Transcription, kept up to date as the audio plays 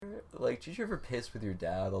Like, did you ever piss with your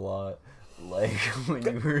dad a lot? Like, when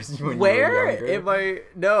you were younger? Where am I?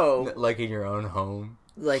 No. Like, in your own home?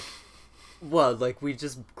 Like, well, like, we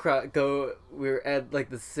just we're at, like,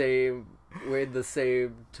 we're in the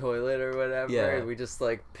same toilet or whatever, and we just,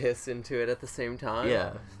 like, piss into it at the same time.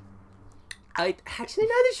 Yeah. Now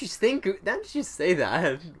that you say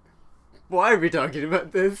that, why are we talking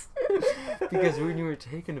about this? Because when you were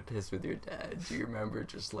taking a piss with your dad, do you remember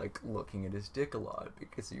just, like, looking at his dick a lot?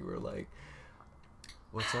 Because you were like,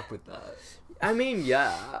 what's up with that? I mean,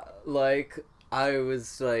 yeah, like, I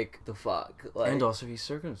was like, the fuck? Like, and also he's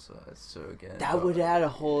circumcised, so again... That would add a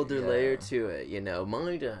whole other layer to it, you know?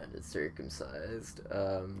 My dad is circumcised.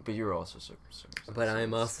 But you're also circumcised. But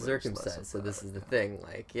I'm also circumcised, so this is the thing,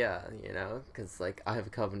 like, yeah, you know? Because, like, I have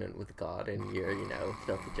a covenant with God, and you're, you know,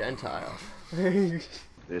 filthy Gentile.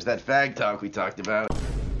 There's that fag talk we talked about.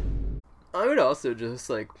 I would also just,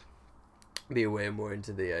 like, be way more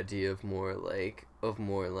into the idea of more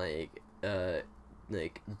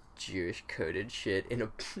Jewish coded shit in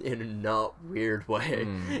a not weird way,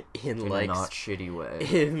 in like a not shitty way,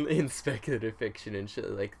 in speculative fiction and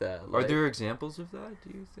shit like that. Like, are there examples of that?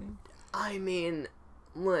 Do you think? I mean,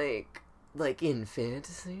 like in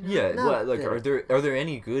fantasy. Yeah, what, like are there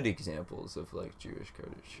any good examples of like Jewish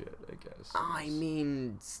coded shit? I guess. I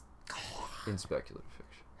mean, in speculative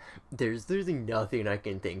fiction. There's nothing I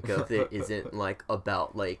can think of that isn't like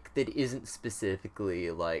about like that isn't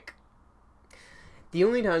specifically like. The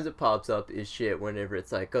only times it pops up is shit whenever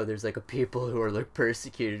it's like, oh, there's like a people who are like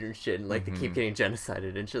persecuted and shit, and like they keep getting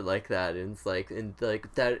genocided and shit like that, and it's like, and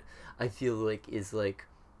like that I feel like is like,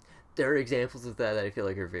 there are examples of that I feel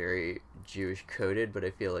like are very Jewish coded, but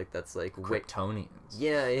I feel like that's like Kryptonians.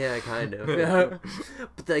 Yeah, kind of.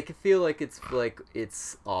 But like I feel like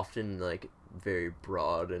it's often like very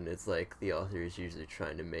broad, and it's like the author is usually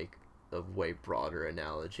trying to make a way broader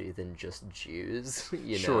analogy than just Jews,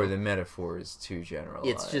 you know? Sure, the metaphor is too generalized.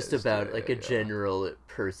 It's just about general a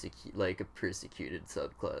persecuted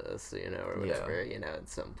subclass, you know, or whatever, you know, at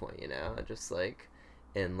some point, you know, just like,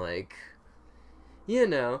 and like, you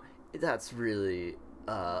know, that's really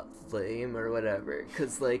lame or whatever,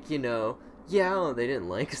 because like, you know, yeah, they didn't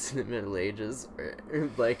like us in the Middle Ages or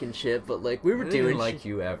like and shit, but like we were doing like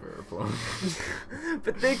you ever,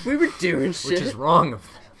 but like we were doing shit, which is wrong of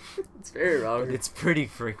them. It's very wrong. It's pretty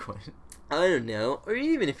frequent. I don't know. Or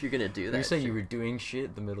even if you're gonna do that. You saying you were doing shit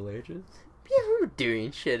in the Middle Ages? Yeah, we were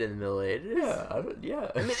doing shit in the Middle Ages. Yeah,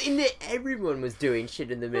 I mean, everyone was doing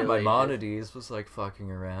shit in the Middle Ages. Maimonides was like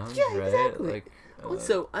fucking around. Yeah, right? exactly. Like,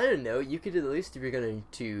 also, I don't know. You could at least if you're going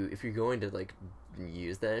to like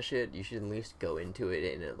use that shit, you should at least go into it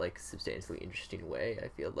in a like substantially interesting way. I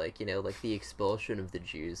feel like, you know, like the expulsion of the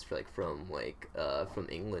Jews from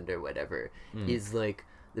England or whatever is like.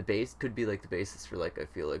 The base could be like the basis for like I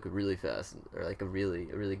feel like a really fast or like a really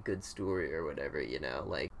good story or whatever, you know,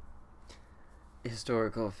 like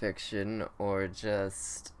historical fiction or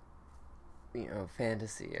just, you know,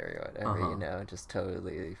 fantasy or whatever, you know, just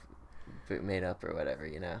totally made up or whatever,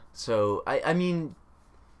 you know. So I mean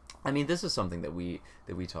this is something that we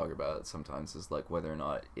talk about sometimes, is like whether or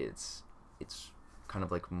not it's kind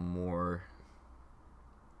of like more.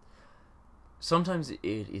 Sometimes it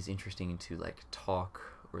is interesting to like talk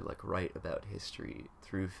or like write about history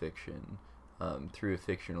through fiction, through a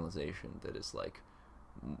fictionalization that is like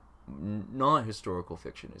not historical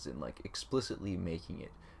fiction, as in like explicitly making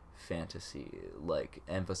it fantasy, like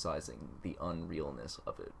emphasizing the unrealness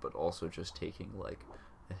of it, but also just taking like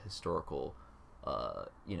a historical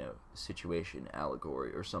you know, situation,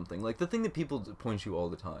 allegory or something. Like the thing that people point to all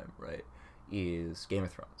the time, right, is Game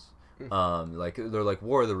of Thrones. Like they're like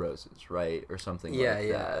War of the Roses, right, or something like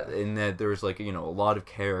that, and that there's like, you know, a lot of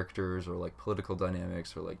characters or like political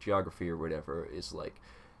dynamics or like geography or whatever is like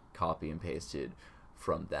copy and pasted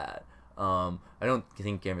from that. I don't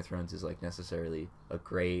think Game of Thrones is like necessarily a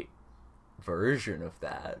great version of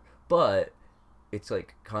that, but it's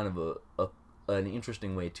like kind of an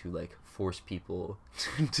interesting way to like force people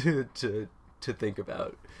to think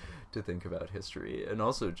about history, and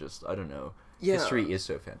also just, I don't know. Yeah. History is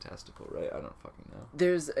so fantastical, right? I don't fucking know.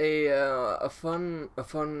 There's a fun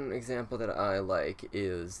example that I like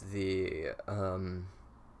is the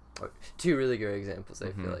two really great examples.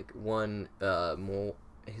 I feel like one more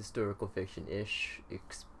historical fiction-ish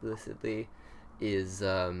explicitly is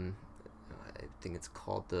I think it's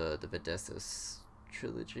called the Videssus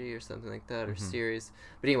trilogy or something like that, or series.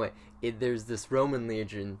 But anyway, there's this Roman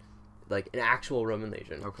legion, like an actual Roman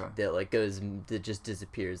legion, that like that just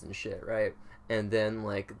disappears and shit, right? And then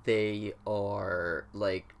like they are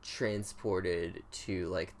like transported to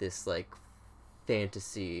like this like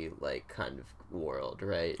fantasy like kind of world,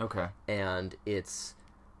 right? Okay. And it's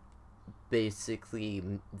basically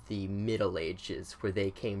the Middle Ages, where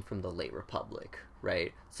they came from the late Republic,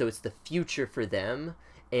 right? So it's the future for them,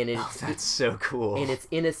 and it's That's so cool. and it's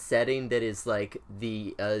in a setting that is like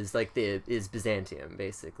is Byzantium,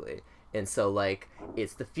 basically. And so like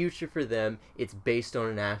it's the future for them. It's based on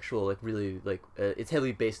an actual like really like it's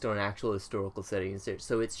heavily based on an actual historical setting.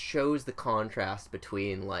 So it shows the contrast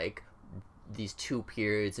between like these two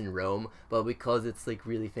periods in Rome, but because it's like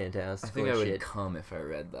really fantastic. I think I would come if I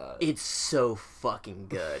read that. It's so fucking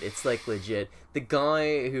good. It's like legit. The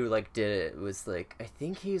guy who like did it was like, I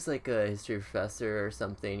think he's like a history professor or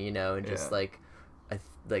something, you know, and just like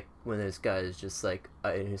like one of those guys just like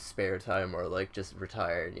in his spare time or like just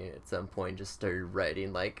retired, you know, at some point just started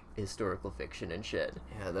writing like historical fiction and shit.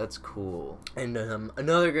 Yeah, that's cool. And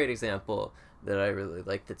another great example that I really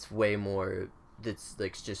like that's way more that's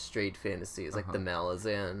like just straight fantasy is like the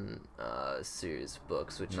Malazan series of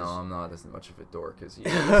books, which I'm not as much of a dork as you,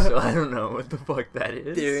 so I don't know what the fuck that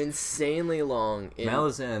is. They're insanely long.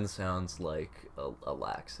 Malazan sounds like a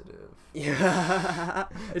laxative. Yeah.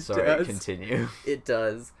 Sorry, continue. It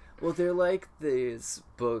does. Well, they're like these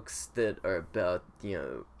books that are about, you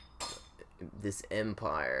know, this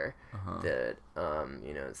empire that,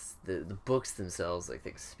 you know, the books themselves, like,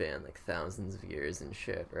 they span, like, thousands of years and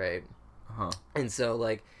shit, right? And so,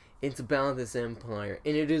 like, it's about this empire,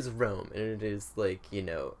 and it is Rome, and it is, like, you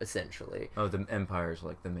know, essentially. Oh, the empire's,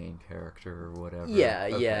 like, the main character or whatever. Yeah,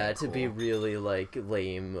 okay, yeah, cool. To be really, like,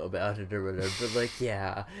 lame about it or whatever, but, like,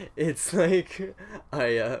 yeah, it's, like,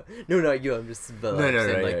 no, not you, I'm just saying,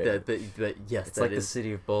 like, that, but, yes, it's like the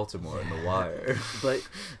city of Baltimore in The Wire. but,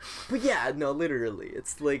 yeah, no, literally,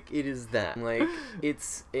 it's, like, it is that, like,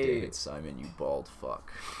 it's a... David Simon, you bald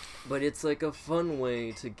fuck. But it's, like, a fun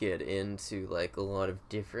way to get into, like, a lot of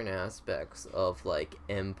different aspects of, like,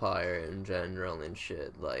 empire in general and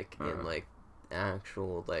shit, like, in, like,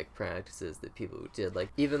 actual, like, practices that people did. Like,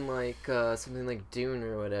 even, like, something like Dune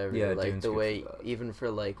or whatever. Yeah, like, Dune's the good way, for that. even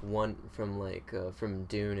for, like, from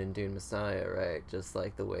Dune and Dune Messiah, right? Just,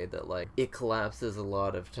 like, the way that, like, it collapses a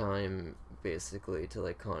lot of time, basically, to,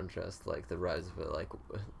 like, contrast, like, the rise of,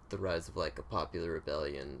 like, a popular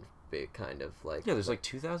rebellion, kind of like there's like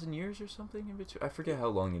 2,000 years or something in between. I forget how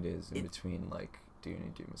long it is in between like Dune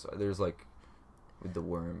and Dune Messiah. There's like with the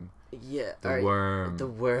worm. Yeah, the worm.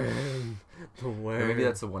 Or maybe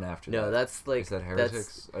that's the one after. No, that. that's like is that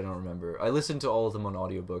Heretics? I don't remember. I listened to all of them on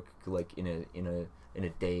audiobook like in a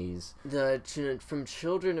daze. From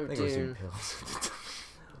Children of I think Dune. I was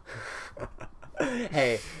pills.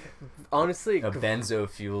 Hey, honestly, a benzo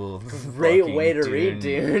fuel. Great way to read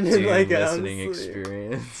Dune. Dune like listening honestly.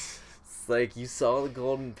 experience. It's like you saw the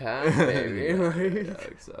golden path, baby. yeah,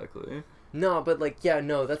 exactly. No, but like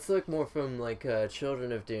that's like more from like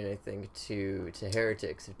Children of Dune, I think, to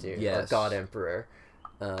Heretics of Dune. Yes. Or God Emperor.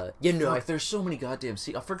 There's so many goddamn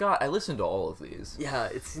I forgot. I listened to all of these. Yeah,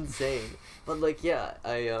 it's insane. But like, yeah,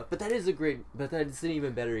 but that is an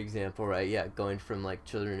even better example, right? Yeah, going from like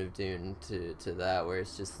Children of Dune to that, where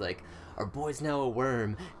it's just like our boy's now a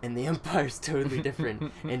worm, and the Empire's totally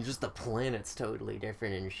different, and just the planet's totally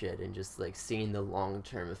different and shit, and just like seeing the long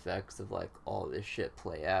term effects of like all this shit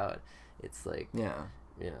play out. It's like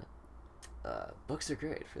books are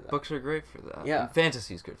great for that. Books are great for that. Yeah. And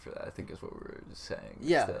fantasy's good for that, I think is what we were saying.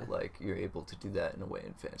 Yeah. Is that, like, you're able to do that in a way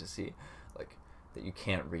in fantasy, like, that you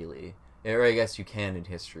can't really... Or I guess you can in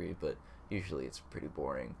history, but usually it's pretty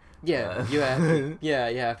boring. Yeah, you have to, you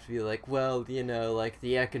have to be like, well, you know, like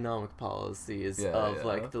the economic policies of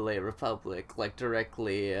like the late Republic, like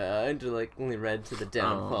directly led to the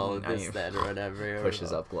downfall of this, that, or whatever.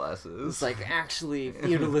 Pushes up glasses. It's like actually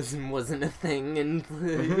feudalism wasn't a thing, and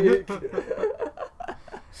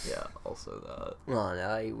yeah, also that. Well,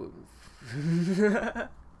 no,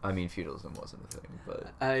 I mean, feudalism wasn't a thing, but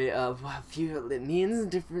it means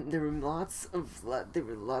different. There was lots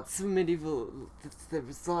of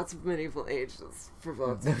medieval ages for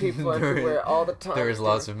lots of people everywhere all the time. There was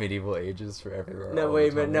lots of medieval ages for everywhere.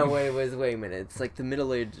 Wait a minute. It's like the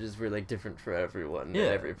Middle Ages were like different for everyone at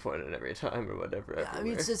every point and every time or whatever. Yeah, I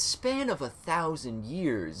mean, it's a span of 1,000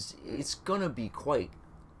 years. It's gonna be quite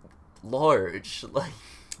large, like.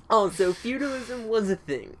 Oh, so feudalism was a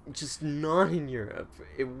thing, just not in Europe.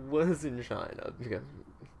 It was in China.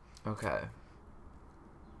 Okay.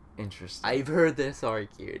 Interesting. I've heard this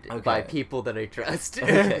argued by people that I trust.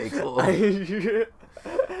 Okay, cool.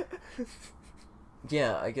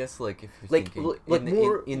 Yeah, I guess like if you're Like, thinking like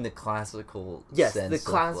more in the classical yes, sense the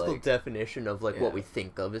classical of, like, definition of like what we yeah.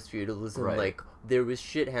 think of as feudalism, Right. like there was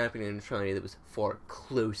shit happening in China that was far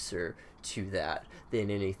closer to that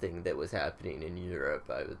than anything that was happening in Europe.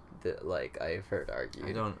 I've heard argued.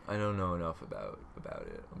 I don't know enough about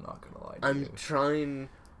it. I'm not gonna lie to I'm you. trying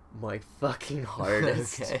my fucking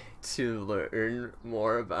hardest Okay. to learn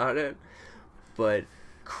more about it, but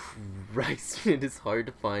Christ, it is hard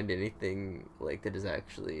to find anything like that is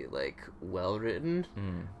actually like well written.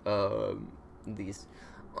 At least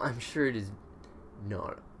I'm sure it is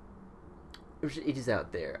not. It is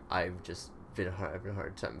out there. I've just been having a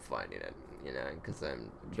hard time finding it, you know, because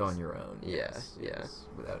I'm You're on your own. Yeah, yes,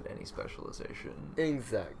 without any specialization.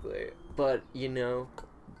 exactly. But you know,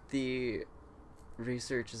 the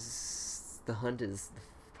research is the hunt is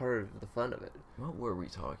part of the fun of it. What were we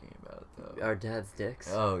talking about though? Our dad's dicks.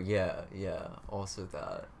 Oh yeah. Also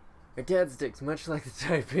that. Our dad's dicks, much like the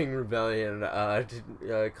Taiping Rebellion,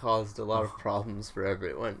 caused a lot of problems for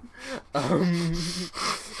everyone.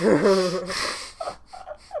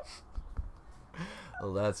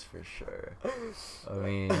 Well, that's for sure. I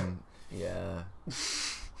mean, yeah.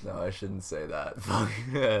 No, I shouldn't say that. Fuck.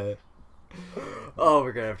 Oh,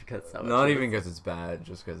 we're gonna have to cut some. Not even because it's bad,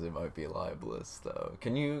 just because it might be libelous, though.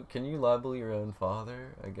 Can you libel your own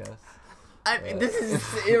father? I guess. I mean, this is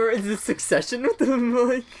a succession with them,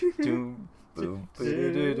 like. Doom, boom,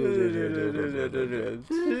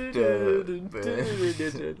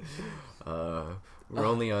 we're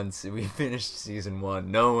only on. We finished season 1.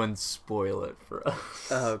 No one spoil it for us.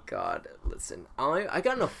 Oh God! Listen, I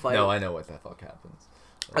got in a fight. No, I know what the fuck happens.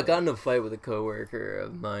 I got in a fight with a coworker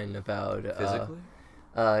of mine about Physically?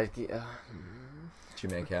 Yeah. Did you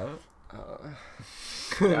make out?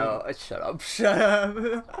 No, shut up.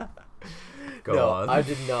 Go on. I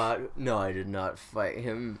did not. No, I did not fight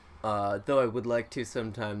him. Though I would like to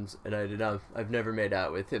sometimes, and I did not. I've never made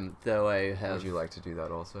out with him, though I have. Would you like to do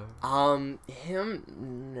that also?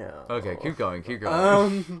 Him? No. Okay, keep going.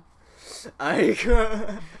 I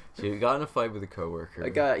So you got in a fight with a coworker.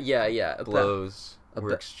 yeah. Blows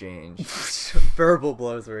were exchanged. Verbal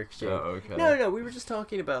blows were exchanged. Oh, okay. No, we were just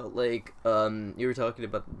talking about like you were talking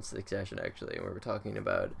about Succession actually, and we were talking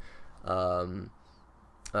about Willa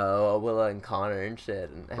and Connor and shit,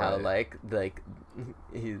 and how Right. like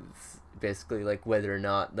he's basically like whether or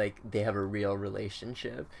not like they have a real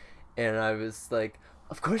relationship, and I was like,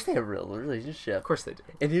 of course they have a real relationship. Of course they do.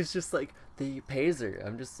 And he's just like, he pays her.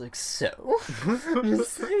 I'm just like, so? I'm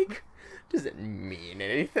just like, does it mean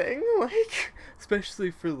anything? Like,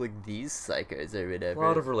 especially for like these psychos or whatever. A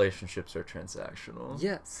lot of relationships are transactional.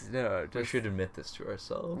 Yes, no, We should admit this to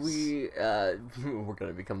ourselves. we're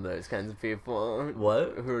gonna become those kinds of people.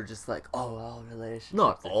 What? Who are just like, oh, all relationships.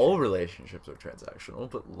 Not are all relationships are transactional,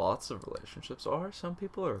 but lots of relationships are. Some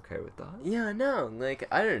people are okay with that. Yeah, no, like,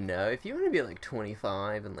 I don't know. If you want to be, like,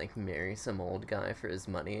 25 and, like, marry some old guy for his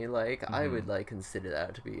money, like, I would, like, consider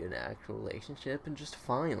that to be an actual relationship and just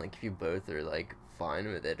fine. Like, if you both are, like, fine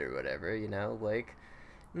with it or whatever, you know? Like,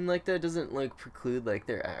 and, like, that doesn't, like, preclude, like,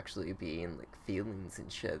 there actually being, like, feelings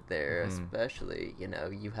and shit there, especially, you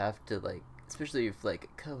know? You have to, like, especially if,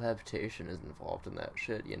 like, cohabitation is involved in that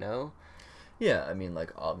shit, you know? Yeah, I mean,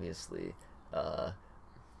 like, obviously,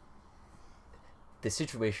 the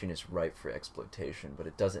situation is ripe for exploitation, but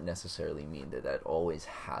it doesn't necessarily mean that that always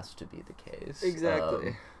has to be the case.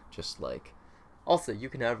 Exactly. Just like... Also, you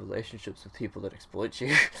can have relationships with people that exploit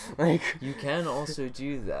you. Like... You can also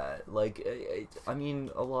do that. Like, I mean,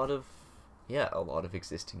 a lot of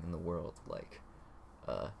existing in the world, like,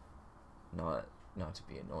 not to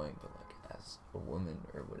be annoying, but, like, as a woman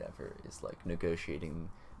or whatever, is, like, negotiating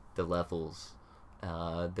the levels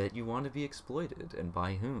that you want to be exploited, and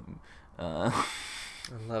by whom. I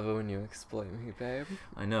love it when you exploit me, babe.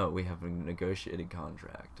 I know, we have a negotiated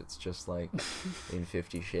contract. It's just like in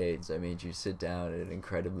 50 Shades, I made you sit down at an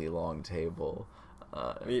incredibly long table.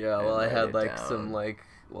 Yeah, well, I had like down.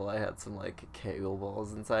 I had some like Kegel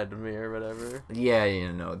balls inside of me or whatever. Yeah,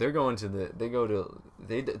 you know, they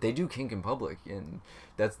do kink in public, and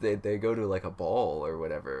they go to like a ball or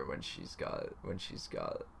whatever when she's got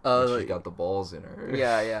the balls in her.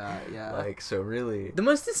 Yeah. Like, so really, The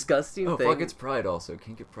most disgusting thing. fuck, it's Pride also.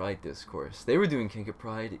 Kink at Pride discourse. They were doing Kink at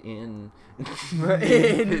Pride in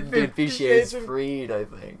 50 Shades Freed, I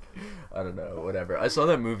think. I don't know, whatever. I saw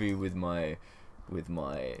that movie with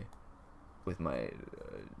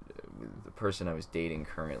the person I was dating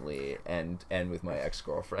currently, and with my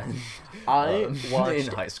ex-girlfriend. I watched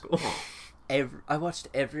in high school. I watched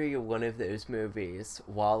every one of those movies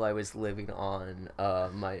while I was living on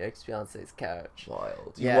my ex-fiance's couch.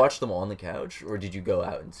 Wild. Yeah. You watched them on the couch, or did you go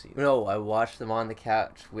out and see them? No, I watched them on the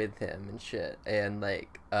couch with him and shit. And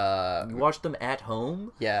like You watched them at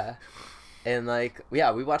home? yeah. And like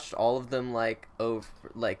yeah, we watched all of them like over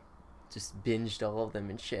like just binged all of them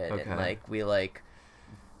and shit. Okay. And like we like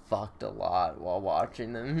fucked a lot while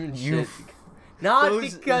watching them and You shit. Not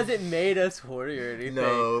those- because it made us horny or anything.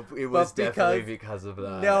 No, it was but definitely because- because of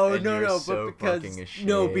that. No, and no, you're no, so but because fucking ashamed.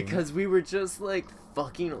 no, because we were just like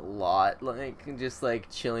fucking a lot, like just like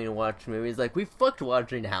chilling and watching movies. Like we fucked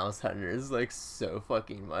watching House Hunters like so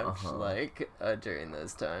fucking much, Uh-huh. like during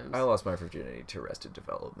those times. I lost my virginity to Arrested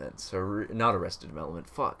Development. So not Arrested Development.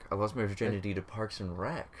 Fuck, I lost my virginity to Parks and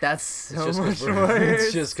Rec. That's It's so just 'cause much we're- worse.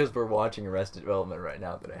 It's just because we're watching Arrested Development right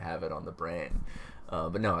now that I have it on the brain.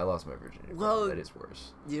 But no, I lost my virginity. Well, that is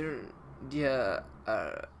worse. You yeah,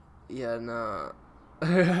 no.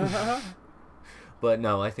 But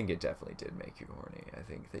no, I think it definitely did make you horny. I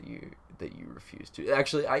think that you refused to.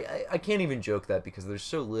 Actually, I can't even joke that because there's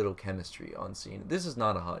so little chemistry on scene. This is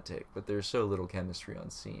not a hot take, but there's so little chemistry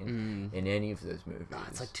on scene in any of those movies.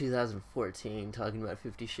 It's like 2014 talking about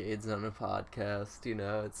 50 Shades on a podcast, you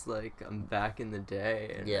know, it's like I'm back in the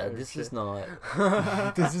day. And Yeah, this is not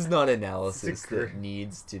this is not analysis that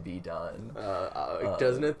needs to be done.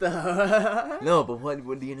 doesn't it though? No, but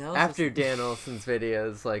what the analysis After Dan Olsen's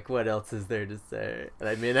videos, like what else is there to say? And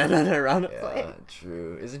I mean that ironically. Yeah,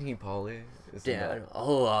 true. Isn't he Polly? Isn't Dan,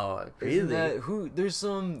 that- really? Isn't that who? There's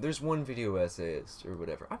one video essayist or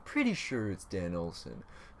whatever. I'm pretty sure it's Dan Olsen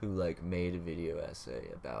who like made a video essay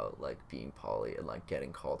about like being poly and like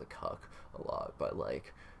getting called a cuck a lot by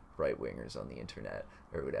like right wingers on the internet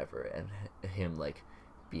or whatever, and him like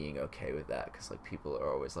being okay with that because like people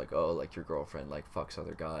are always like, oh, like your girlfriend like fucks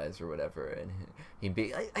other guys or whatever, and he'd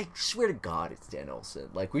be I swear to God it's Dan Olsen.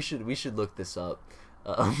 Like we should look this up.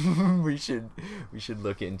 We should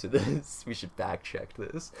look into this. We should fact check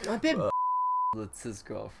this. I bet it's his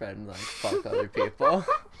girlfriend like fuck other people.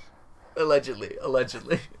 Allegedly.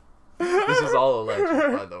 This is all alleged,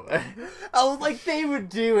 by the way. I was like, they would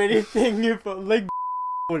do anything if like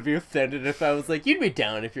would be offended if I was like, you'd be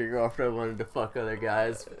down if your girlfriend wanted to fuck other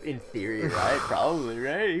guys. In theory, right? Probably,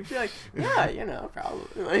 right? You'd be like, yeah, you know,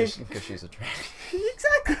 probably. Like, Because she's attractive.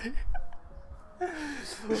 exactly.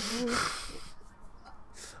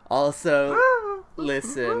 Also,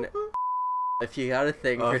 listen, if you got a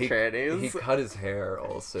thing for trannies, He cut his hair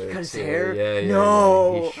also. Cut his too. hair? Yeah.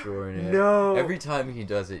 No. He's shorn it. No. Every time he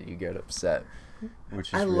does it, you get upset. Which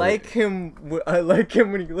is I really- like him. I like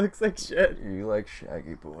him when he looks like shit. You like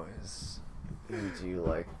shaggy boys. You do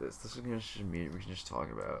like this. This is gonna we can just talk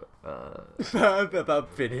about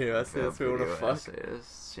About video essays. We wanna video fuck.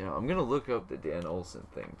 essayists. You know, I'm gonna look up the Dan Olsen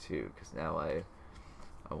thing too, because now I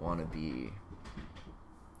want to be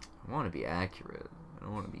accurate. I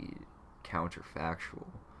don't want to be counterfactual.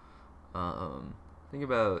 Think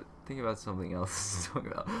about something else to talk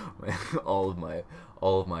about. all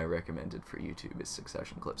of my recommended for YouTube is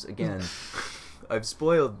Succession clips. Again, I've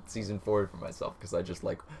spoiled season 4 for myself because I just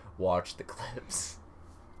like watched the clips.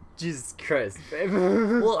 Jesus Christ, babe.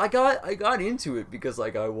 Well, I got into it because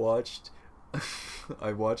like I watched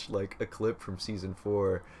like a clip from season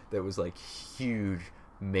 4 that was like huge,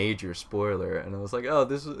 major spoiler, and I was like, oh,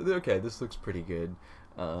 this looks pretty good.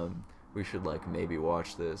 We should like maybe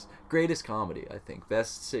watch this. Greatest comedy, I think.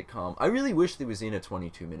 Best sitcom. I really wish it was in a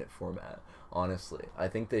 22-minute format. Honestly, I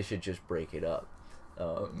think they should just break it up.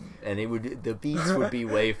 And the beats would be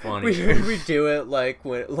way funnier. we do it like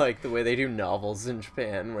the way they do novels in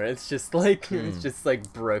Japan, where it's just like it's just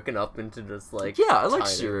like broken up into just like Yeah, I like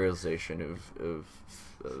tiny- serialization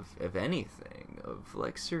of anything, of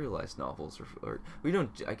like serialized novels or we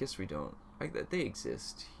don't. I guess we don't. They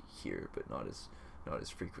exist here, but not as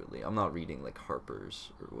frequently. I'm not reading like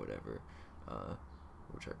Harper's or whatever,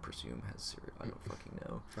 which I presume has I don't fucking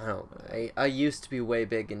know. I used to be way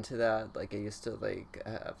big into that. Like I used to like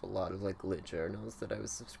have a lot of like lit journals that I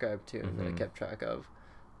was subscribed to and that I kept track of.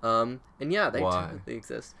 And yeah, they Why? technically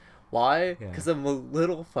exist. Why? Yeah. Because I'm a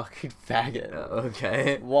little fucking faggot.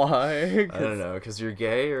 Okay. Why? I don't know, because you're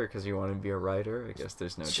gay or because you want to be a writer. I guess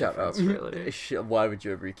there's no Shut up. difference really. Why would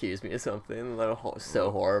you ever accuse me of something so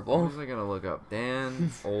What horrible? was I gonna look up?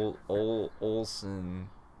 Dan Olsen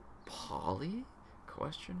Poly?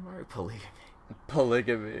 Question mark? Polygamy.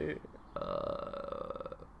 Polygamy.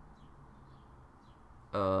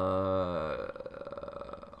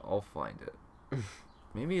 I'll find it.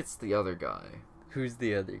 Maybe it's the other guy. Who's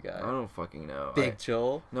the other guy? I don't fucking know. Big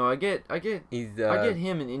Joel. No, I get He's I get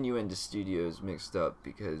him and Innuendo Studios mixed up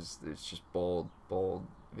because there's just bald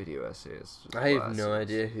video essayists. I have no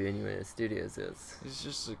idea who Innuendo Studios is. He's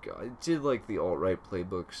just a guy. I did like the alt-right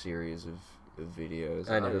playbook series of videos.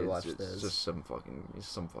 I never watched those. It's just some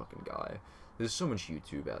fucking guy. There's so much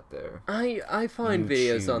YouTube out there. I find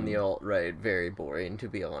videos on the YouTube. alt-right very boring, to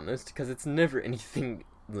be honest, because it's never anything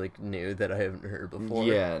like new that I haven't heard before.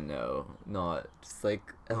 Yeah, no, Just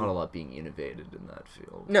like not a lot being innovated in that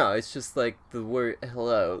field. No, it's just like the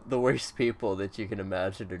worst people that you can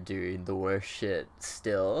imagine are doing the worst shit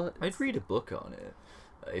still. I'd read a book on it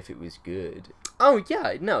if it was good. Oh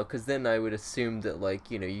yeah, no, because then I would assume that like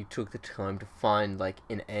you took the time to find like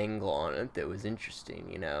an angle on it that was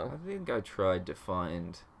interesting. I think I tried to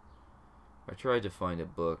find a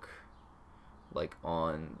book like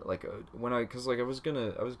on like I was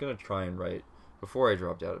gonna try and write before I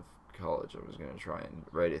dropped out of college. I was gonna try and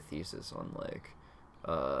write a thesis on like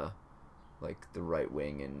the right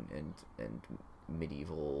wing and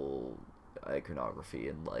medieval iconography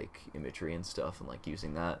and like imagery and stuff and like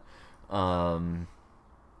using that. So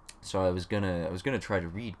I was gonna try to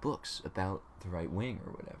read books about the right wing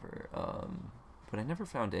or whatever. But I never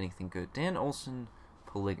found anything good. Dan Olson,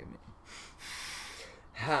 polygamy.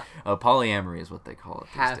 Polyamory is what they call it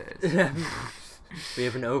these days. We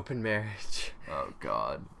have an open marriage. Oh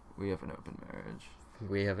God, we have an open marriage.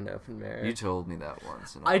 We have an open marriage. You told me that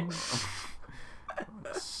once, and I'll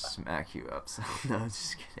smack you up. So no,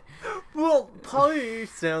 just kidding. Well, poly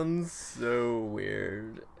sounds so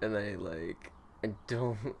weird, and I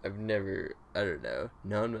don't know.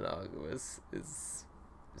 Non-monogamous is.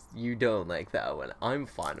 You don't like that one. I'm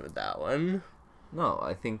fine with that one. No,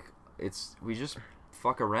 I think we just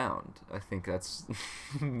fuck around. I think that's.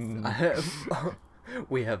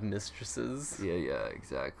 We have mistresses. Yeah,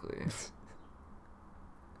 exactly.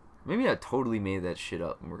 Maybe I totally made that shit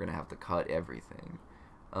up, and we're gonna have to cut everything.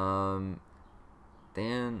 Dan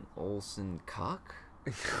Olson cuck?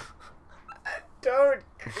 Don't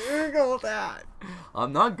Google that.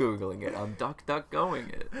 I'm not Googling it. I'm duck-going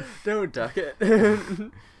it. Don't duck it.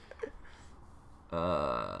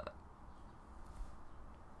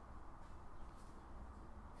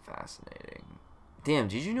 Fascinating. Damn,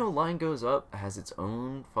 did you know Line Goes Up has its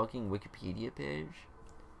own fucking Wikipedia page?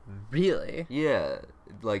 Really? Yeah,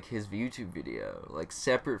 like his YouTube video, like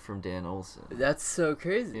separate from Dan Olson. That's so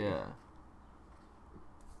crazy. Yeah.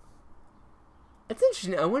 It's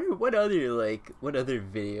interesting. I wonder what other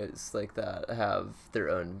videos like that have their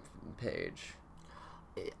own page.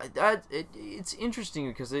 It's interesting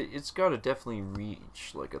because it's got to definitely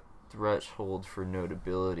reach like a threshold for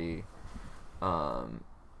notability.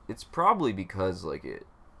 It's probably because like it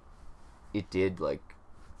did like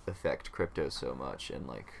affect crypto so much and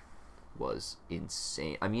like was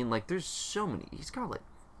insane. I mean, like there's so many. He's got like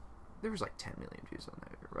there was like 10 million views on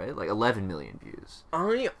there, right? Like 11 million views.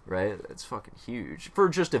 Right? It's fucking huge for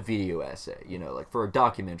just a video essay, like for a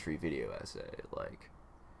documentary video essay, like.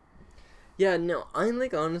 Yeah, no, I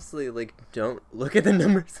like honestly like don't look at the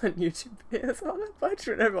numbers on YouTube videos all that much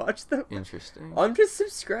when I watch them. Interesting. I'm just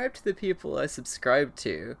subscribed to the people I subscribe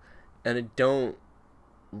to, and I don't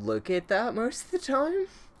look at that most of the time.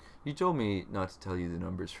 You told me not to tell you the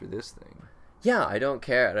numbers for this thing. Yeah, I don't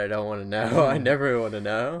care and I don't want to know. I never want to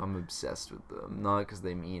know. I'm obsessed with them. Not because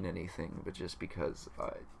they mean anything, but just because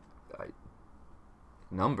I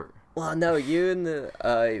number. Well, no, you and the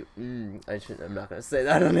I'm not gonna say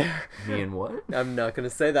that on air. Me and what? I'm not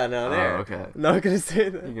gonna say that on air. Okay. I'm not gonna say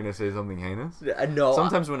that. You're gonna say something heinous? No.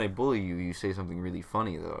 Sometimes when I bully you, you say something really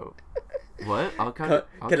funny though. What? I'll cut it.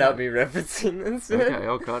 I'll Cut out me referencing this. Okay,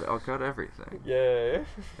 I'll cut everything. Yeah.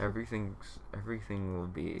 Everything will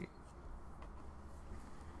be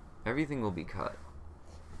cut.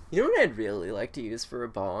 You know what I'd really like to use for a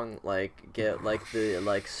bong? Like, get, like, the,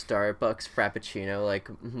 like, Starbucks Frappuccino,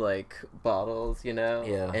 like, bottles,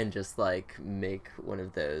 Yeah. And just, like, make one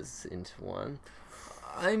of those into one.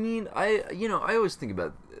 I mean, I always think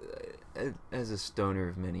about, as a stoner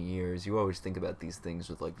of many years, you always think about these things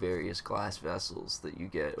with, like, various glass vessels that you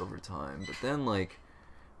get over time. But then, like,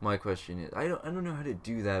 my question is, I don't know how to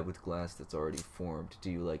do that with glass that's already formed. Do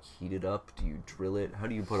you like heat it up? Do you drill it? How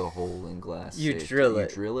do you put a hole in glass? You drill it.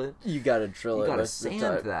 You drill it? You gotta drill it. You gotta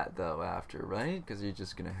sand that though after, right? Because you're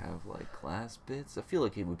just gonna have like glass bits. I feel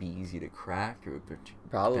like it would be easy to crack, or it would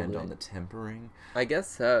depend on the tempering. I guess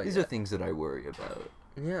so. These are things that I worry about.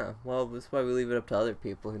 Yeah, well, that's why we leave it up to other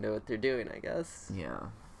people who know what they're doing, I guess. Yeah.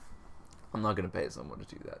 I'm not gonna pay someone to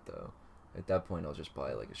do that though. At that point, I'll just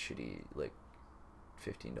buy like a shitty like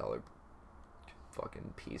 $15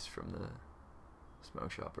 fucking piece from the smoke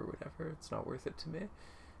shop or whatever. It's not worth it to me.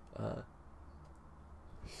 Do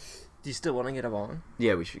you still want to get a bong?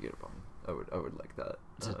 Yeah, we should get a bong. I would like that.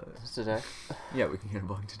 Today? Yeah, we can get a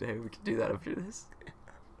bong today. We can do that after this.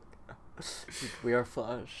 We are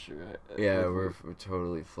flush, right? Yeah, we're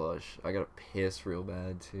totally flush. I gotta piss real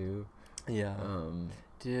bad too. Yeah.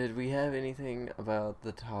 Did we have anything about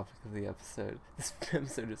the topic of the episode? This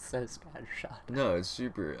episode is so scattershot. No, it's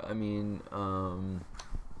super. I mean,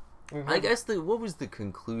 I guess what was the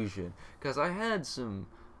conclusion? Because I had some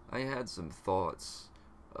thoughts,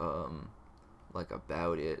 like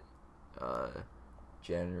about it,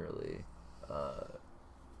 generally.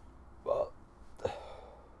 Well,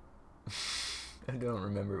 I don't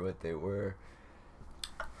remember what they were.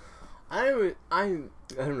 I don't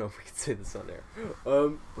know if we can say this on air.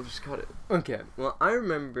 We'll just cut it. Okay. Well, I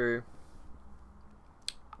remember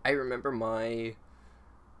my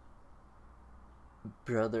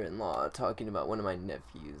brother-in-law talking about one of my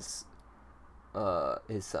nephews,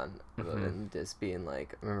 his son, and just being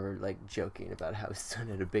like, I remember like joking about how his son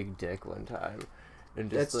had a big dick one time. And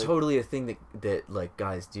just, That's like, totally a thing that like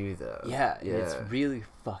guys do though. Yeah, and it's really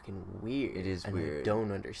fucking weird. It is and weird. I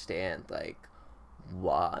don't understand like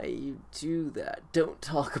why you do that. Don't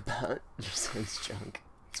talk about your son's junk.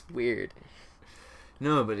 It's weird.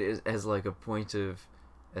 No, but as like a point of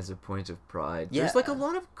pride. Yeah. There's like a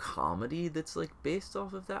lot of comedy that's like based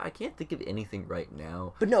off of that. I can't think of anything right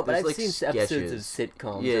now. But no, but There's, I've like, seen episodes of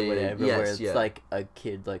sitcoms or whatever where it's like a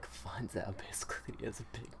kid like finds out basically that he has a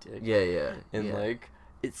big dick. Yeah. And like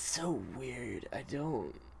it's so weird. I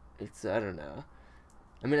don't know.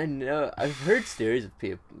 I mean, I know I've heard stories of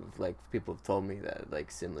people have told me that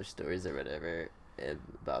like similar stories or whatever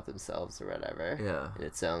about themselves or whatever. Yeah. And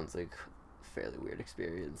it sounds like a fairly weird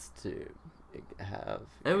experience to have.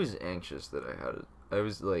 I was anxious that I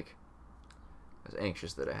was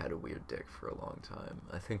anxious that I had a weird dick for a long time.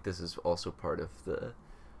 I think this is also part of the.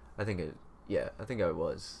 I think I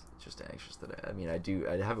was just anxious that I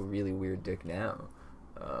have a really weird dick now.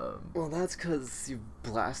 Well, that's because you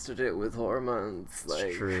blasted it with hormones. Like,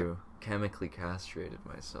 it's true. Chemically castrated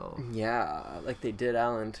myself. Yeah, like they did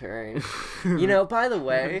Alan Turing. You know, by the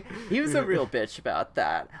way, he was a real bitch about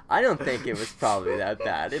that. I don't think it was probably that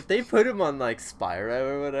bad. If they put him on like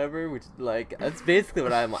Spyro or whatever, which like that's basically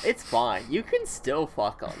what I'm like. It's fine. You can still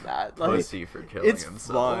fuck on that. Like, pussy for killing it's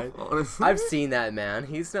himself. Fine. Honestly, I've seen that man.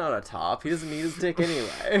 He's not a top. He doesn't need his dick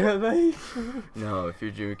anyway. Like, no, if you're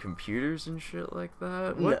doing computers and shit like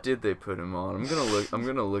that, what did they put him on? I'm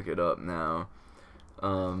gonna look it up now.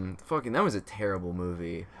 Fucking, that was a terrible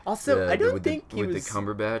movie. Also, I don't think he was... With the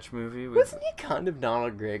Cumberbatch movie. Wasn't he kind of not a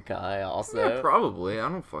great guy, also? Yeah, probably. I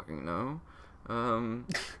don't fucking know.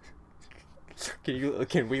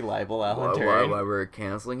 Can we libel Alan Turing? Why we're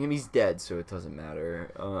canceling him? He's dead, so it doesn't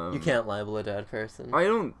matter. You can't libel a dead person? I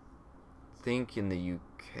don't think in the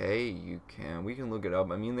UK you can. We can look it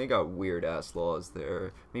up. I mean, they got weird-ass laws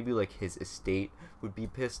there. Maybe, like, his estate would be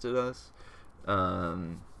pissed at us.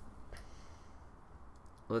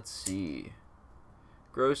 Let's see.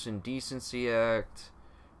 Gross Indecency Act.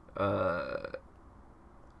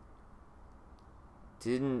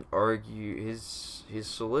 Didn't argue. His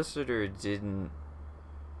solicitor didn't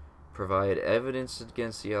provide evidence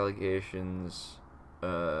against the allegations.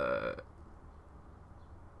 So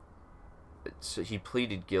he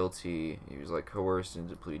pleaded guilty. He was like coerced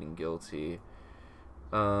into pleading guilty.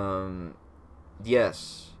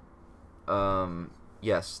 Yes.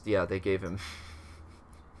 Yes. Yeah, they gave him.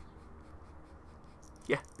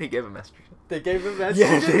 Yeah, they gave him estrogen. They gave him estrogen?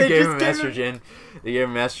 Yeah, they gave him estrogen. They gave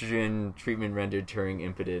him estrogen. Treatment rendered Turing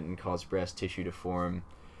impotent and caused breast tissue to form.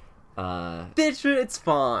 Bitch, it's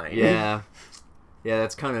fine. Yeah. Yeah,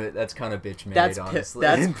 that's kind of bitch made, honestly.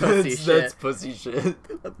 That's pussy shit. That's pussy shit.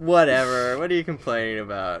 Whatever. What are you complaining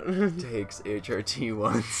about? Takes HRT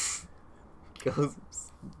once. Goes.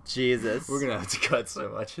 Jesus. We're gonna have to cut so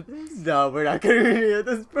much of this. No, we're not gonna hear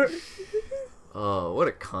this part. Oh, what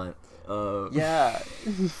a cunt. Yeah.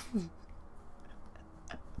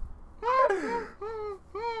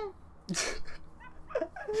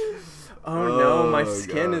 Oh no, my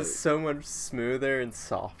skin is so much smoother and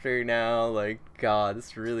softer now. Like, God,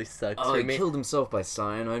 this really sucks for he me. killed himself by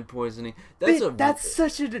cyanide poisoning. That's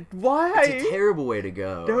such a... Why? It's a terrible way to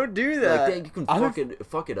go. Don't do that. Like, you can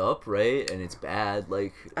fuck it up, right? And it's bad.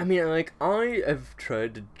 Like, I mean, like, I have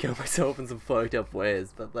tried to kill myself in some fucked up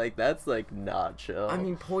ways, but, like, that's, like, not chill. I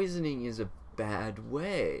mean, poisoning is a bad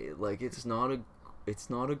way. Like, it's not a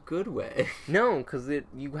good way. No, because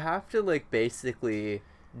you have to, like, basically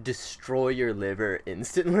destroy your liver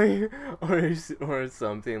instantly or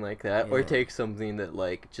something like that, or take something that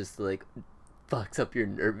like just like fucks up your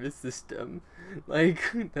nervous system. Like,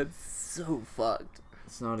 that's so fucked.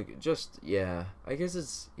 It's not a good, I guess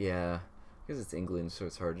it's, yeah. Because it's England, so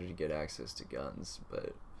it's harder to get access to guns,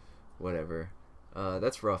 but whatever.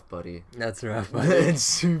 That's rough, buddy. That's rough, buddy.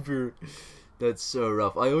 That's so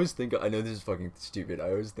rough. I always think, I know this is fucking stupid, I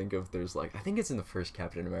always think of, there's like, I think it's in the first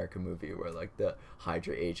Captain America movie where like the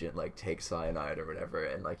Hydra agent like takes cyanide or whatever,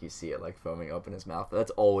 and like you see it like foaming up in his mouth.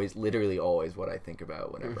 That's always, literally always what I think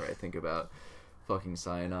about whenever I think about fucking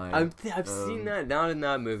cyanide. I've seen that, not in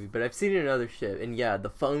that movie, but I've seen it in other shit. And yeah, the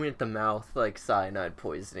foam at the mouth, like cyanide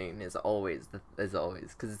poisoning, is always,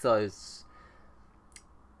 because it's always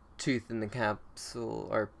tooth in the capsule,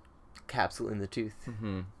 or capsule in the tooth,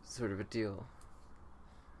 sort of a deal.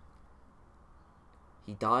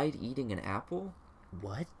 He died eating an apple?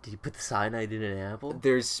 What? Did he put the cyanide in an apple?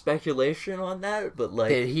 There's speculation on that, but like...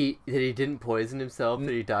 That he didn't poison himself,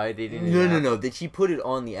 that he died eating an apple? No, that he put it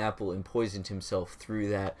on the apple and poisoned himself through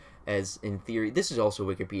that, as in theory, this is also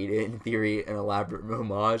Wikipedia, in theory, an elaborate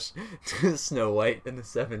homage to Snow White and the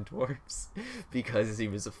Seven Dwarfs, because he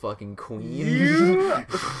was a fucking queen. You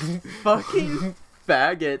fucking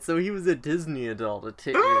faggot. So he was a Disney adult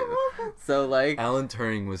too. So like, Alan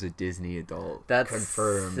Turing was a Disney adult. That's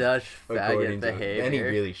confirmed. Such faggot behavior. And he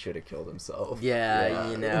really should have killed himself.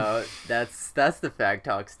 Yeah, you know, that's the fag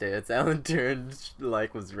talk stance. Alan Turing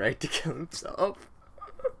like was right to kill himself.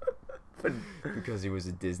 But because he was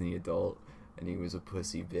a Disney adult and he was a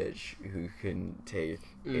pussy bitch who couldn't take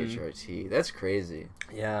HRT. That's crazy.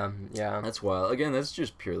 Yeah. That's wild. Again, that's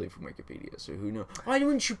just purely from Wikipedia, so who knows? Why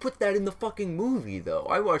didn't you put that in the fucking movie, though?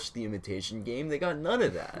 I watched The Imitation Game. They got none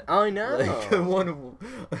of that. I know. Like, I want to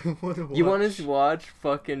watch. You want to watch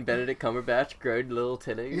fucking Benedict Cumberbatch grow little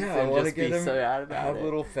titties? Yeah, and I want to just get be him so out about have it.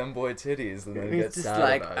 little femboy titties and then He's get just sad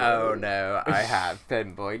like, about oh it. no, I have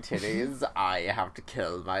femboy titties. I have to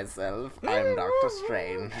kill myself. I'm Doctor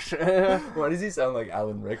Strange. Why does he sound like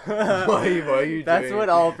Alan Rickman? Why are you That's doing... what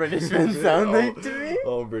all British men sound like to me.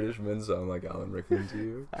 All British men sound like Alan Rickman to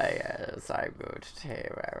you? Yes, I'm going to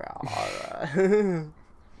Terra.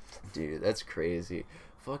 Dude, that's crazy.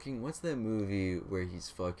 Fucking, what's that movie where he's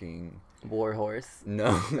fucking... Warhorse.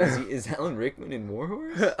 No, is Alan Rickman in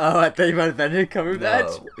Warhorse? Oh, I thought you meant Benedict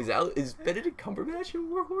Cumberbatch. No. Is Benedict Cumberbatch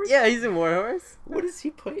in Warhorse? Yeah, he's in Warhorse. What does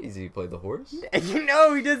he play? Does he play the horse? You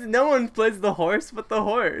know, he does. No one plays the horse but the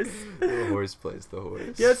horse. The horse plays the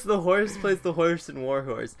horse. Yes, the horse plays the horse in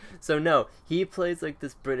Warhorse. So no, he plays like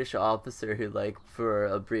this British officer who, like, for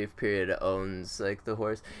a brief period owns like the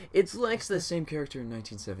horse. It's like the same character in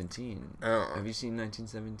 1917. Oh. Have you seen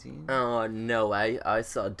 1917? Oh no, I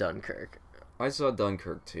saw Dunkirk. I saw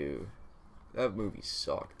Dunkirk too. That movie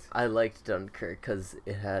sucked. I liked Dunkirk because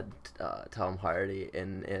it had Tom Hardy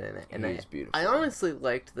in it, and He was beautiful. I honestly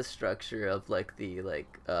liked the structure of like the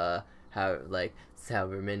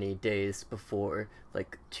however many days before,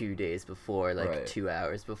 like 2 days before, like Right. 2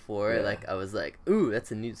 hours before, Yeah. like I was like, ooh,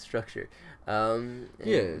 that's a new structure. Yeah,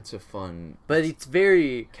 it's a fun but it's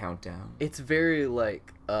very countdown. It's very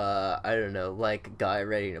like I don't know, like guy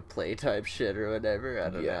ready to play type shit or whatever. I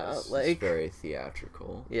don't know. Like it's very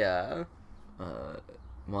theatrical. yeah. The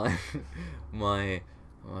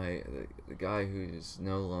guy who's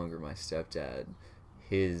no longer my stepdad,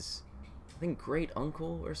 his I think great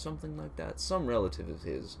uncle or something like that, some relative of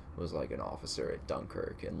his was like an officer at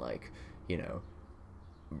Dunkirk and like, you know,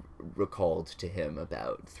 recalled to him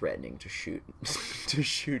about threatening to shoot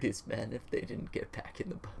his men if they didn't get back in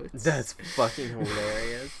the boats. That's fucking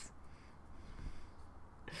hilarious.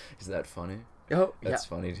 Is that funny? Oh, That's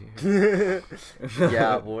funny to you.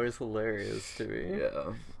 Yeah, war is hilarious to me.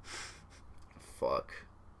 Yeah. Fuck.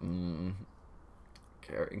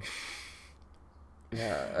 Caring.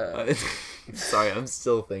 Yeah. Sorry, I'm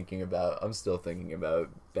still thinking about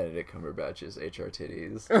Benedict Cumberbatch's HR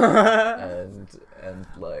titties and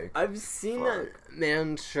like I've seen that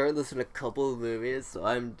man shirtless in a couple of movies, so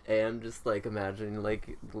I am just like imagining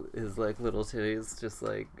like his like little titties, just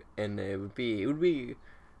like, and it would be.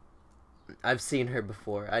 I've seen her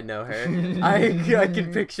before. I know her. I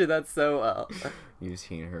can picture that so well. You've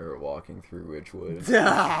seen her walking through Ridgewood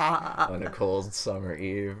on a cold summer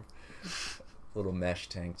eve. Little mesh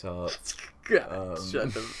tank top.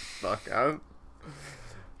 Shut the fuck up.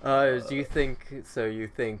 Do you think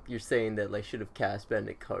you're saying that like should have cast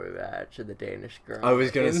Benedict Cumberbatch or the Danish Girl? I was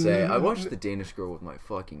gonna say I watched the Danish Girl with my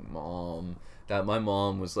fucking mom. That my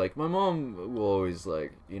mom will always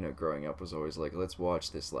like, you know, growing up was always like, let's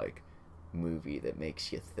watch this like movie that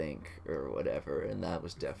makes you think or whatever, and that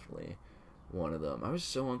was definitely one of them. I was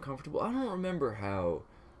so uncomfortable. I don't remember how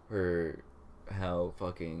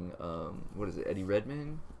fucking what is it, Eddie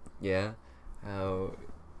Redmayne? Yeah, how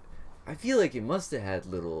I feel like it must have had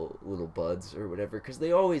little buds or whatever, because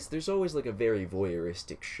there's always like a very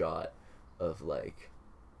voyeuristic shot of like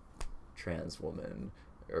trans woman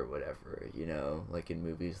or whatever, you know, like in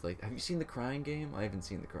movies. Like, have you seen The Crying Game? I haven't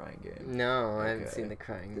seen The Crying Game. No, I haven't seen The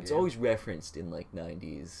Crying Game. It's always referenced in like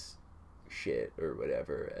 90s shit or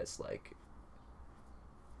whatever as like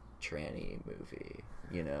tranny movie,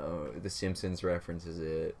 you know. The Simpsons references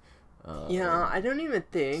it. Yeah, I don't even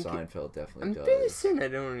think Seinfeld definitely does. I'm pretty certain I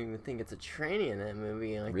don't even think it's a tranny in that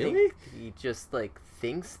movie. I Really? think he just like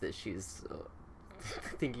thinks that she's.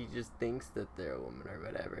 I think he just thinks that they're a woman or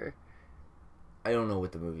whatever. I don't know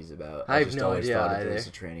what the movie's about. I have just no always idea thought either. it was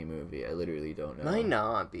a tranny movie. I literally don't know. Might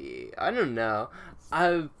not be. I don't know.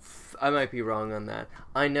 I might be wrong on that.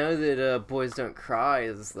 I know that Boys Don't Cry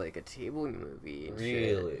is like a table movie. And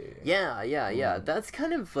Really? Shit. Yeah. That's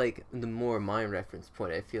kind of like the more my reference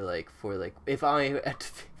point. I feel like for like if I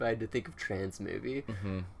had to think of trans movie,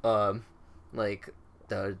 like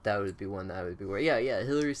that would be one that would be where yeah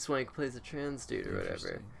Hilary Swank plays a trans dude or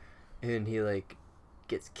whatever, and he like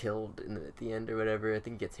gets killed at the end or whatever. I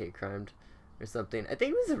think he gets hate crimed or something. I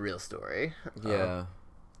think it was a real story. Yeah.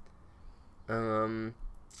 They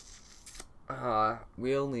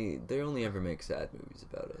only ever make sad movies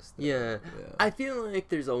about us. Though. Yeah. I feel like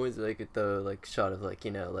there's always like the like shot of like,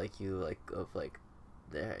 you know, like you like of like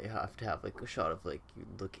there you have to have like a shot of like you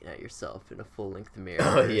looking at yourself in a full length mirror.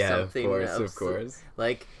 Oh or yeah, something. of course.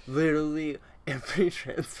 Like literally every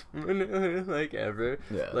trans woman like ever.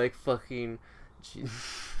 Yeah. Like fucking.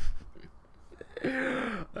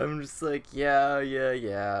 I'm just like yeah,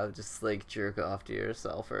 just like jerk off to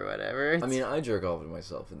yourself or whatever. I mean, I jerk off to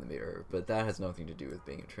myself in the mirror, but that has nothing to do with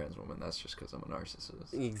being a trans woman. That's just because I'm a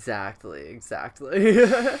narcissist. Exactly.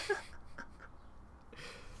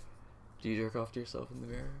 Do you jerk off to yourself in the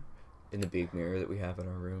mirror? In the big mirror that we have in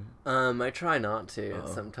our room? I try not to.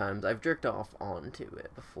 Sometimes I've jerked off onto it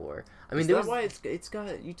before. I mean, is that why it's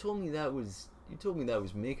got? You told me that was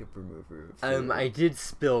makeup remover. I did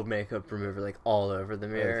spill makeup remover like all over the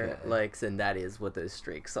mirror, Okay. like, and that is what those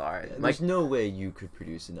streaks are. Yeah, there's no way you could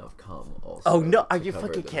produce enough cum. Also. Oh no! Are to you cover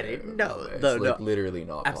fucking the kidding? mirror, No, it's no, like no. literally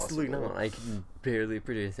not Absolutely possible. not. I can barely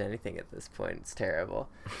produce anything at this point. It's terrible.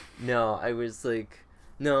 No, I was like,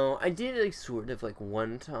 no, I did like sort of like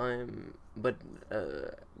one time, but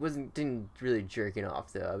didn't really jerking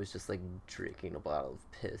off though. I was just like drinking a bottle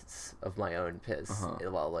of piss, of my own piss,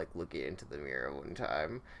 while like looking into the mirror one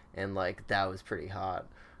time, and like that was pretty hot.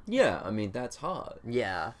 Yeah, I mean that's hot.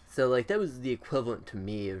 Yeah, so like that was the equivalent to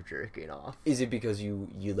me of jerking off. Is it because you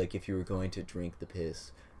like if you were going to drink the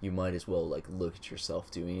piss, you might as well like look at yourself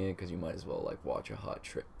doing it because you might as well like watch a hot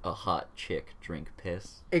chick drink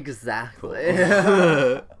piss. Exactly.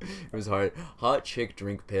 Cool. It was hard. Hot chick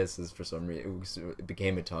drink piss is for some reason it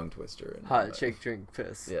became a tongue twister. Hot chick drink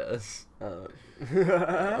piss. Yes.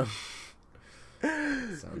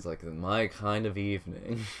 Sounds like my kind of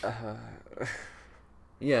evening.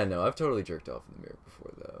 Yeah, no, I've totally jerked off in the mirror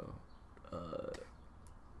before though.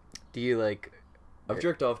 Do you like? I've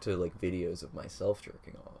jerked off to like videos of myself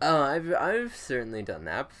jerking off. Oh, I've certainly done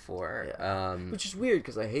that before. Yeah. Which is weird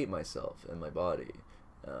because I hate myself and my body.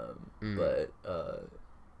 But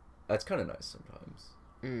that's kind of nice sometimes.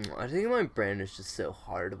 I think my brain is just so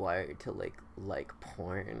hardwired to like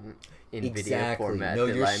porn in video format. No,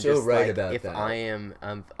 that you're I'm so just right like, about if that. If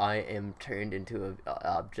I am turned into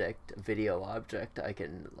a video object, I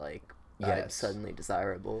can like. I'm Yes. suddenly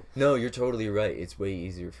desirable. No, you're totally right. It's way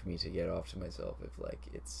easier for me to get off to myself if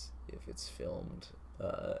it's filmed,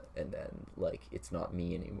 and then like it's not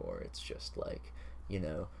me anymore. It's just like, you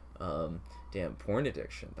know, damn, porn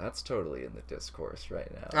addiction. That's totally in the discourse right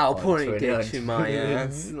now. Oh, porn addiction, my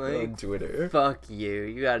ass. On Like, Twitter. fuck you.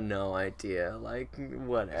 You got no idea. Like,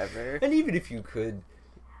 whatever. And even if you could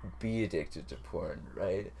be addicted to porn,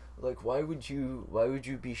 right? Like, why would you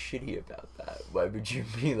be shitty about that? Why would you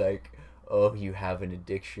be like, oh, you have an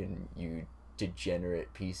addiction, you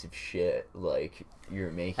degenerate piece of shit, like you're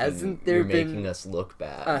making us look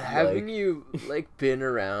bad. Haven't you like been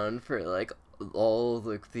around for like all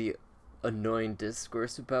like the annoying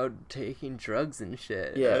discourse about taking drugs and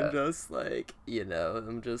shit? Yeah. I'm just like, you know,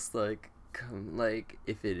 I'm just like, come, like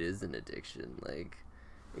if it is an addiction, like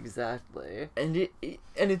exactly. And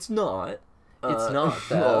it's not. It's not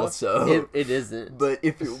though. Also, it isn't. But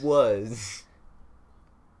if it was,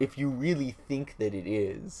 if you really think that it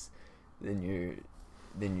is, then you're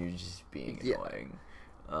just being annoying.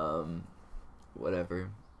 Whatever.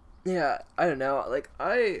 Yeah, I don't know. Like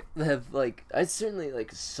I certainly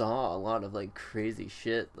like saw a lot of like crazy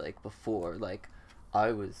shit like before. Like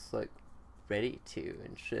I was like ready to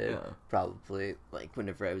and shit. Yeah. Probably like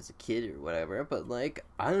whenever I was a kid or whatever. But like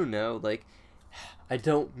I don't know. Like I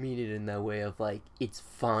don't mean it in that way of like it's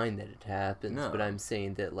fine that it happens. No. But I'm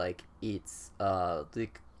saying that like it's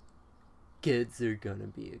like kids are gonna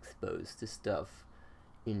be exposed to stuff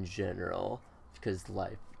in general because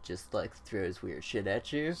life just like throws weird shit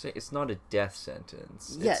at you. It's not a death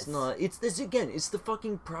sentence. Yes. It's not. It's this again. It's the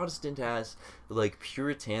fucking Protestant ass, like,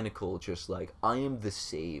 puritanical, just like, I am the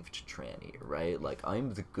saved tranny, right? Like,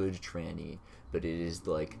 I'm the good tranny, but it is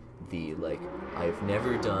like the, like, I've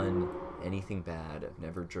never done anything bad. I've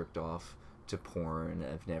never jerked off to porn.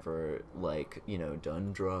 I've never, like, you know,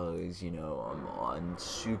 done drugs. You know, I'm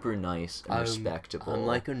super nice and respectable. I'm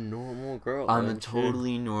like a normal girl. I'm a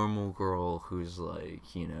totally normal girl who's,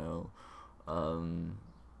 like, you know,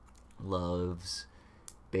 loves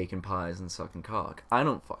bacon pies and sucking cock. I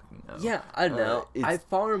don't fucking know. Yeah, I know. I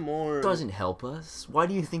far more doesn't help us. Why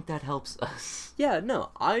do you think that helps us? Yeah, no.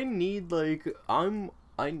 I need like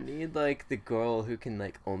the girl who can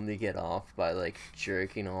like only get off by like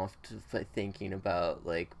jerking off to thinking about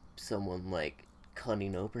like someone like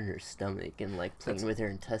cutting open her stomach and like playing with her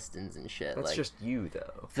intestines and shit. That's like, just you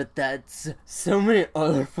though. But that's so many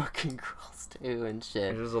other fucking girls too and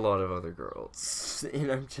shit. There's a lot of other girls. And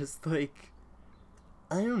I'm just like,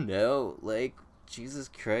 I don't know, like, Jesus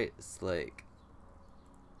Christ, like,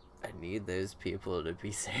 I need those people to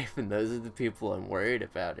be safe, and those are the people I'm worried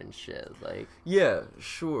about and shit, like... Yeah,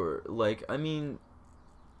 sure, like, I mean,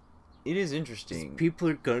 it is interesting. People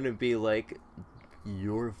are gonna be like,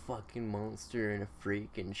 you're a fucking monster and a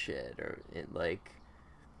freak and shit, or, and like...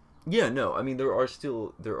 Yeah, no, I mean, there are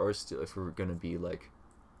still, if we're gonna be, like,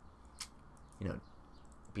 you know,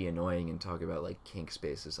 be annoying and talk about, like, kink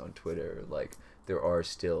spaces on Twitter, like, there are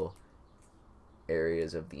still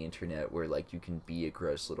areas of the internet where, like, you can be a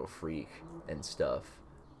gross little freak and stuff,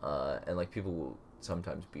 and, like, people will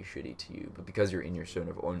sometimes be shitty to you, but because you're in your sort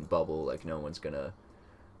of own bubble, like, no one's gonna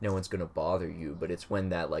bother you. But it's when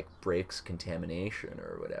that, like, breaks contamination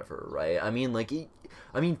or whatever, right? I mean, like,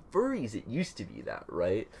 furries, it used to be that,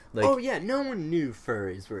 right? Like, oh yeah, no one knew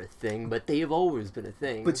furries were a thing, but they have always been a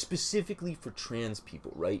thing. But specifically for trans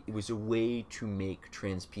people, right? It was a way to make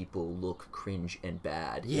trans people look cringe and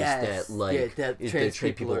bad. Yes. Is that, like, that trans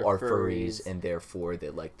people are furries, and therefore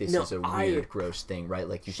that, like, this is a weird, gross thing, right?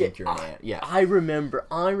 Like, you think you're an ant. Yeah. I remember,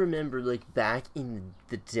 like, back in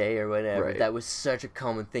the day or whatever, right. That was such a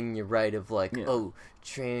common thing, you're right, of, like, oh,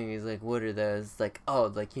 trannies, like, what are those? Like,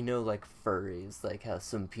 oh, like, you know, like, furries, like, how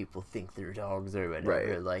some people think they're dogs or whatever,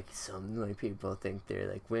 right. Like, some, like, people think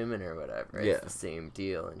they're, like, women or whatever. Yeah. It's the same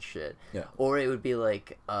deal and shit. Yeah. Or it would be,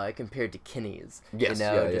 like, compared to kinnies. Yes, you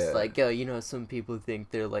know, yeah, just yeah. like, oh, you know, some people think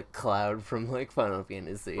they're, like, Cloud from, like, Final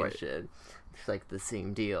Fantasy and shit. It's, like, the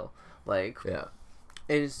same deal. Like... Yeah.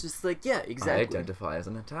 And it's just like, yeah, exactly. I identify as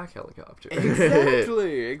an attack helicopter.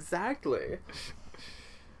 Exactly.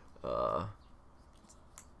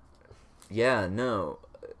 Yeah, no.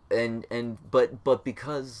 But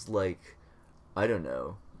because, like, I don't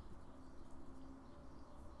know.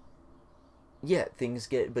 Yeah, things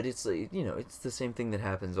get, but it's like, you know, it's the same thing that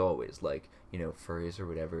happens always. Like, you know, furries or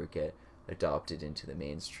whatever get adopted into the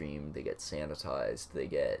mainstream, they get sanitized, they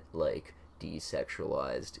get, like,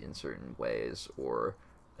 desexualized in certain ways, or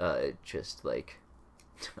just, like,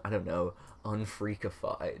 I don't know,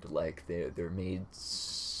 unfreakified. Like, they're made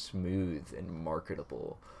smooth and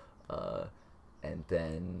marketable, and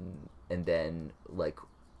then like,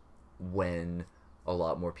 when a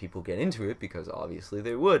lot more people get into it, because obviously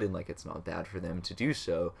they would, and, like, it's not bad for them to do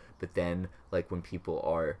so, but then, like, when people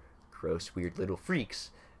are gross, weird little freaks,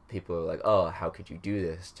 people are like, oh, how could you do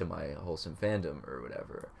this to my wholesome fandom or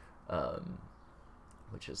whatever,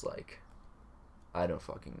 which is, like, I don't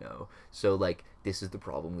fucking know. So, like, this is the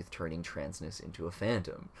problem with turning transness into a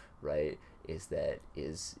fandom, right? Is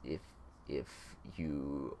if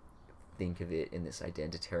you think of it in this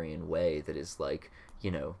identitarian way that is, like,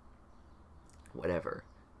 you know, whatever.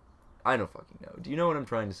 I don't fucking know. Do you know what I'm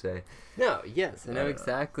trying to say? No, yes, I know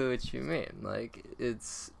exactly what you mean. Like,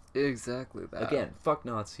 it's exactly that. Again, fuck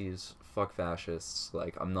Nazis, fuck fascists.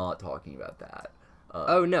 Like, I'm not talking about that.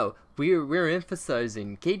 Oh no, we're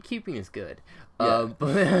emphasizing gatekeeping is good.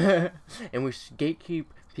 Yeah. And we should gatekeep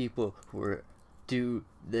people who do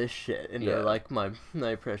this shit, and they're like my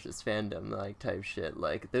precious fandom, like, type shit.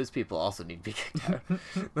 Like, those people also need to be kicked out.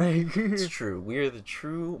 Like, it's true. We are the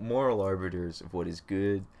true moral arbiters of what is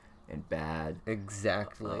good and bad.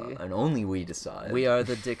 Exactly. And only we decide. We are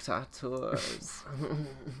the dictators.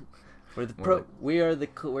 We're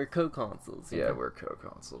co-consuls. Yeah, we're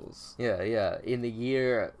co-consuls. Yeah. In the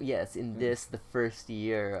year, the first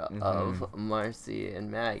year of Marcy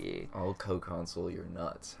and Maggie. I'll co-consul your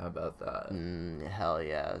nuts. How about that? Hell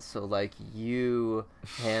yeah. So, like, you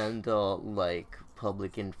handle, like,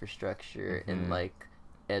 public infrastructure and, like,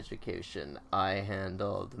 education. I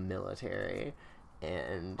handle the military.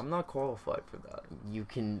 and I'm not qualified for that.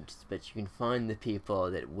 but you can find the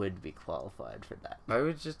people that would be qualified for that.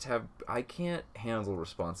 I can't handle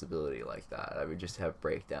responsibility like that. I would just have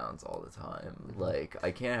breakdowns all the time. Mhm. Like,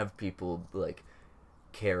 I can't have people, like,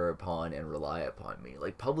 care upon and rely upon me.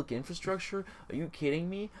 Like, public infrastructure? Are you kidding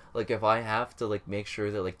me? Like, if I have to, like, make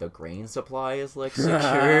sure that, like, the grain supply is, like,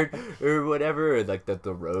 secured or whatever, or, like, that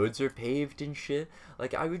the roads are paved and shit,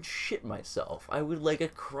 like, I would shit myself. I would,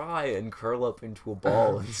 like, cry and curl up into a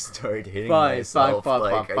ball and start hitting myself.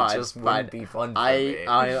 It just wouldn't be fun for me.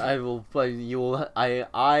 I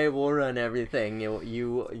will run everything.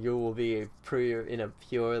 You will be in a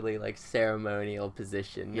purely, like, ceremonial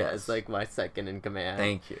position as, like, my second in command.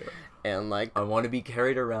 Thank you. And, like, I want to be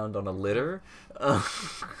carried around on a litter.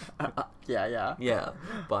 Yeah.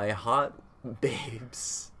 By hot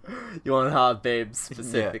babes. You want hot babes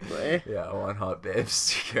specifically? Yeah, I want hot babes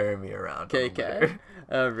to carry me around. KK.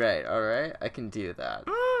 Alright. I can do that.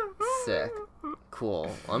 Sick. Cool.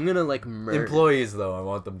 I'm gonna, like, merge... Employees, though, I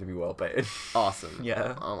want them to be well paid. Awesome.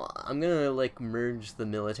 Yeah. I'm gonna, like, merge the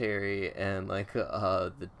military and, like,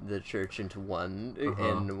 the church into one,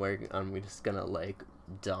 and I'm just gonna, like,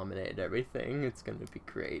 dominate everything. It's gonna be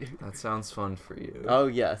great. That sounds fun for you. Oh,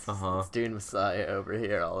 yes. It's Dune Messiah over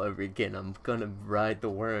here all over again. I'm gonna ride the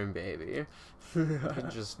worm, baby. You can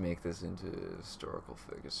just make this into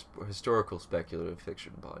historical speculative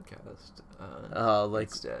fiction podcast. Like,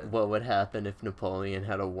 instead. What would happen if Napoleon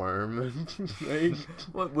had a worm? Like,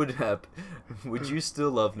 what would happen? Would you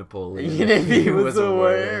still love Napoleon even if he was a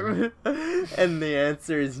worm? And the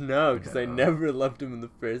answer is no, because I never loved him in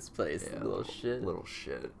the first place. Yeah, little shit. Little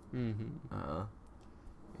shit. Mm-hmm.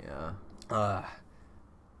 Yeah.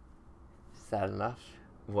 Is that enough?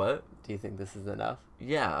 What? Do you think this is enough?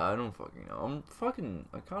 Yeah, I don't fucking know. I'm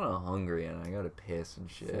kind of hungry and I gotta piss and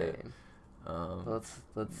shit. Same.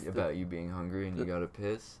 Let's about you being hungry and you gotta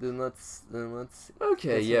piss. Then let's.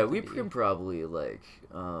 Okay, yeah, we can probably like.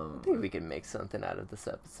 I think we can make something out of this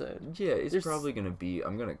episode. Yeah, it's probably gonna be.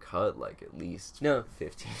 I'm gonna cut like at least 15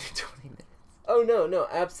 to 20 minutes. Oh no,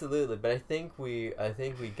 absolutely. But I think we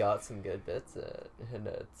got some good bits at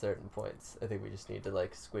certain points. I think we just need to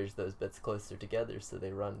like squish those bits closer together so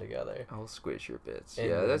they run together. I'll squish your bits. And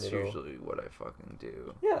yeah, that's usually what I fucking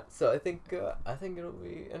do. Yeah, so I think it'll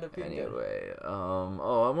end up being anyway.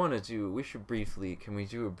 I want to do. We should briefly. Can we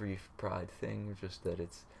do a brief Pride thing? Just that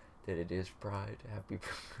it is Pride.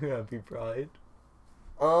 Happy Pride.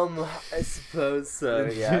 I suppose so,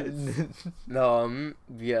 yes.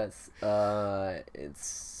 Yes.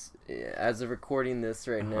 It's, as of recording this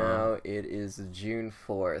right now, it is June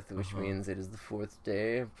 4th, which means it is the 4th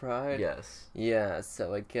day of Pride. Yes. Yeah,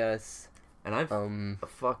 so I guess... And I've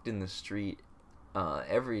fucked in the street,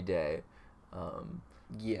 every day.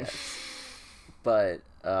 Yes. But,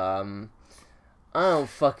 I don't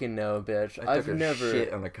fucking know, bitch. I've never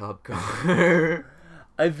shit on a cop car.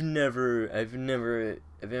 I've never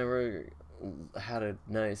had a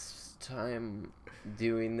nice time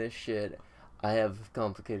doing this shit. I have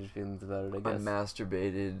complicated feelings about it, I guess. I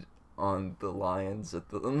masturbated on the lions at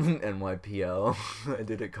the NYPL. I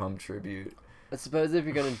did a cum tribute. I suppose if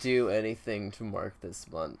you're gonna do anything to mark this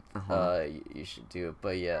month, you should do it.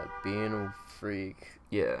 But yeah, being a freak.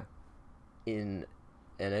 Yeah. And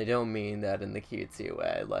I don't mean that in the cutesy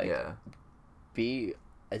way. Like, be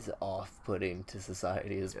as off-putting to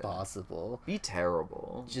society as possible. Be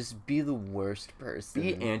terrible. Just be the worst person.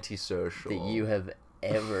 Be antisocial. That you have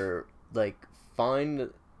ever, like, find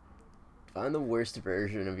the worst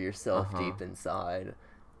version of yourself deep inside,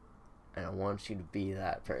 and I want you to be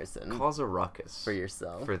that person. Cause a ruckus. For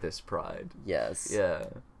yourself. For this Pride. Yes. Yeah.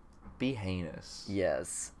 Be heinous.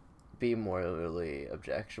 Yes. Be morally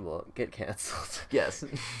objectionable. Get canceled. Yes.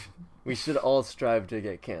 We should all strive to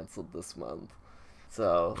get canceled this month.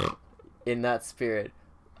 So, in that spirit,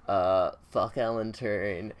 fuck Alan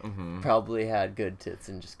Turing. Probably had good tits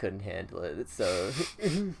and just couldn't handle it. So,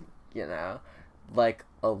 you know, like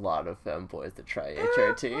a lot of femboys that try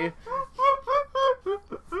HRT.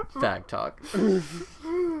 Fact talk.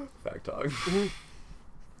 Fact talk.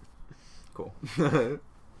 Cool.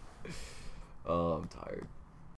 Oh, I'm tired.